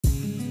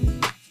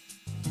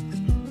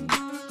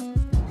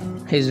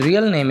His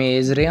real name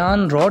is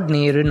Ryan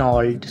Rodney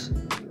Reynolds.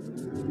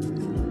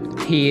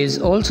 He is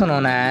also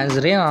known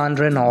as Ryan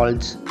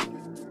Reynolds.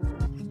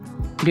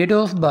 Date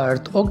of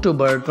birth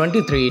October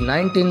 23,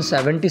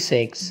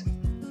 1976.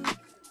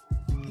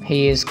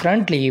 He is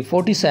currently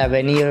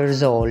 47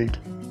 years old.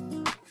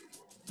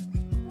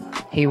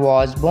 He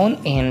was born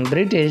in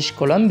British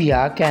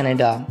Columbia,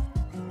 Canada.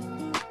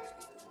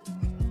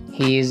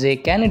 He is a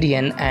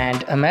Canadian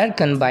and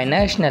American by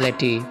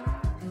nationality.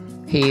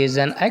 He is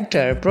an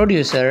actor,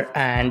 producer,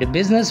 and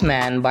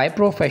businessman by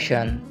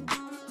profession.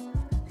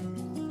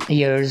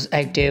 Years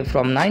active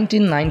from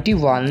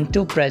 1991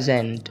 to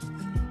present.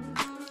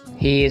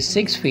 He is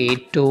 6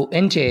 feet 2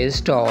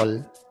 inches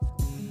tall.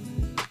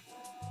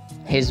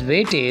 His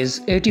weight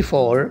is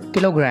 84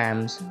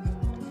 kilograms.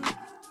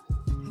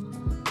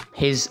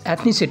 His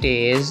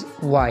ethnicity is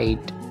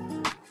white.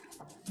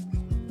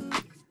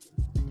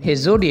 His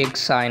zodiac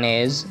sign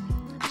is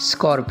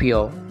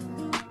Scorpio.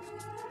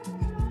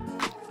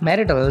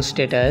 Marital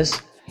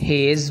status: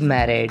 he is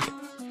married.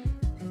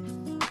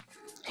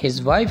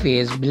 His wife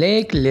is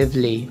Blake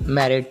Lively,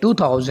 married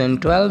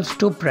 2012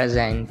 to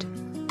present.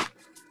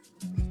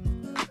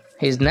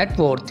 His net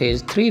worth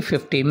is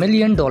 $350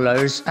 million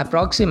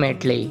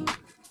approximately.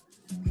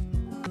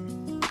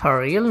 Her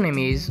real name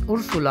is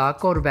Ursula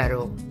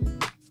Corbero.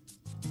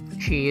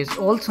 She is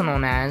also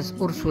known as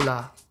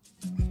Ursula.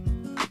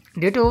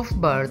 Date of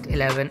birth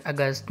 11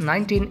 August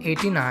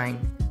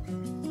 1989.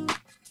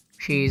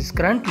 She is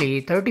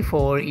currently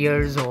 34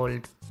 years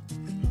old.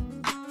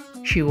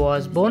 She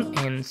was born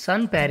in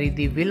San Pere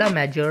de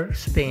Vilamajor,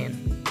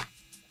 Spain.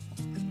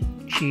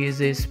 She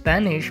is a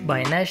Spanish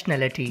by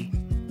nationality.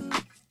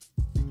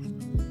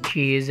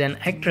 She is an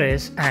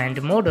actress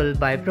and model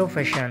by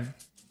profession.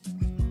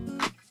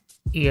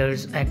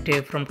 Years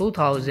active from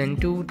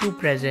 2002 to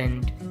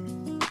present.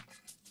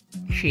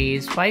 She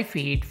is 5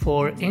 feet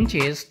 4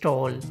 inches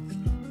tall.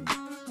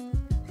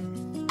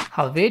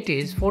 Her weight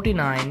is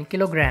 49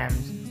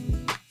 kilograms.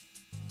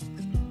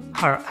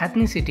 Her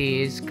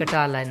ethnicity is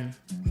Catalan.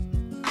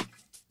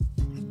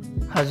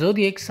 Her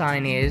zodiac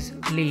sign is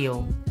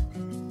Leo.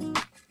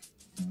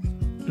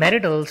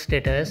 Marital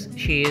status: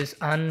 she is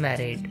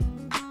unmarried.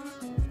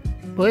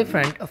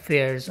 Boyfriend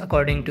affairs: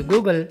 according to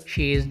Google,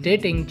 she is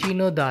dating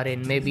Chino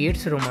Darin, maybe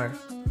it's rumor.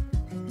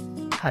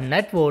 Her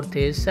net worth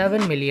is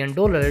 $7 million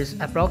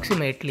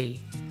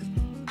approximately.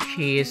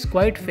 She is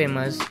quite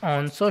famous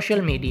on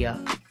social media.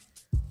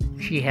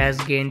 She has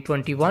gained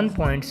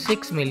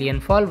 21.6 million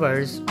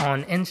followers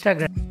on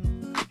Instagram.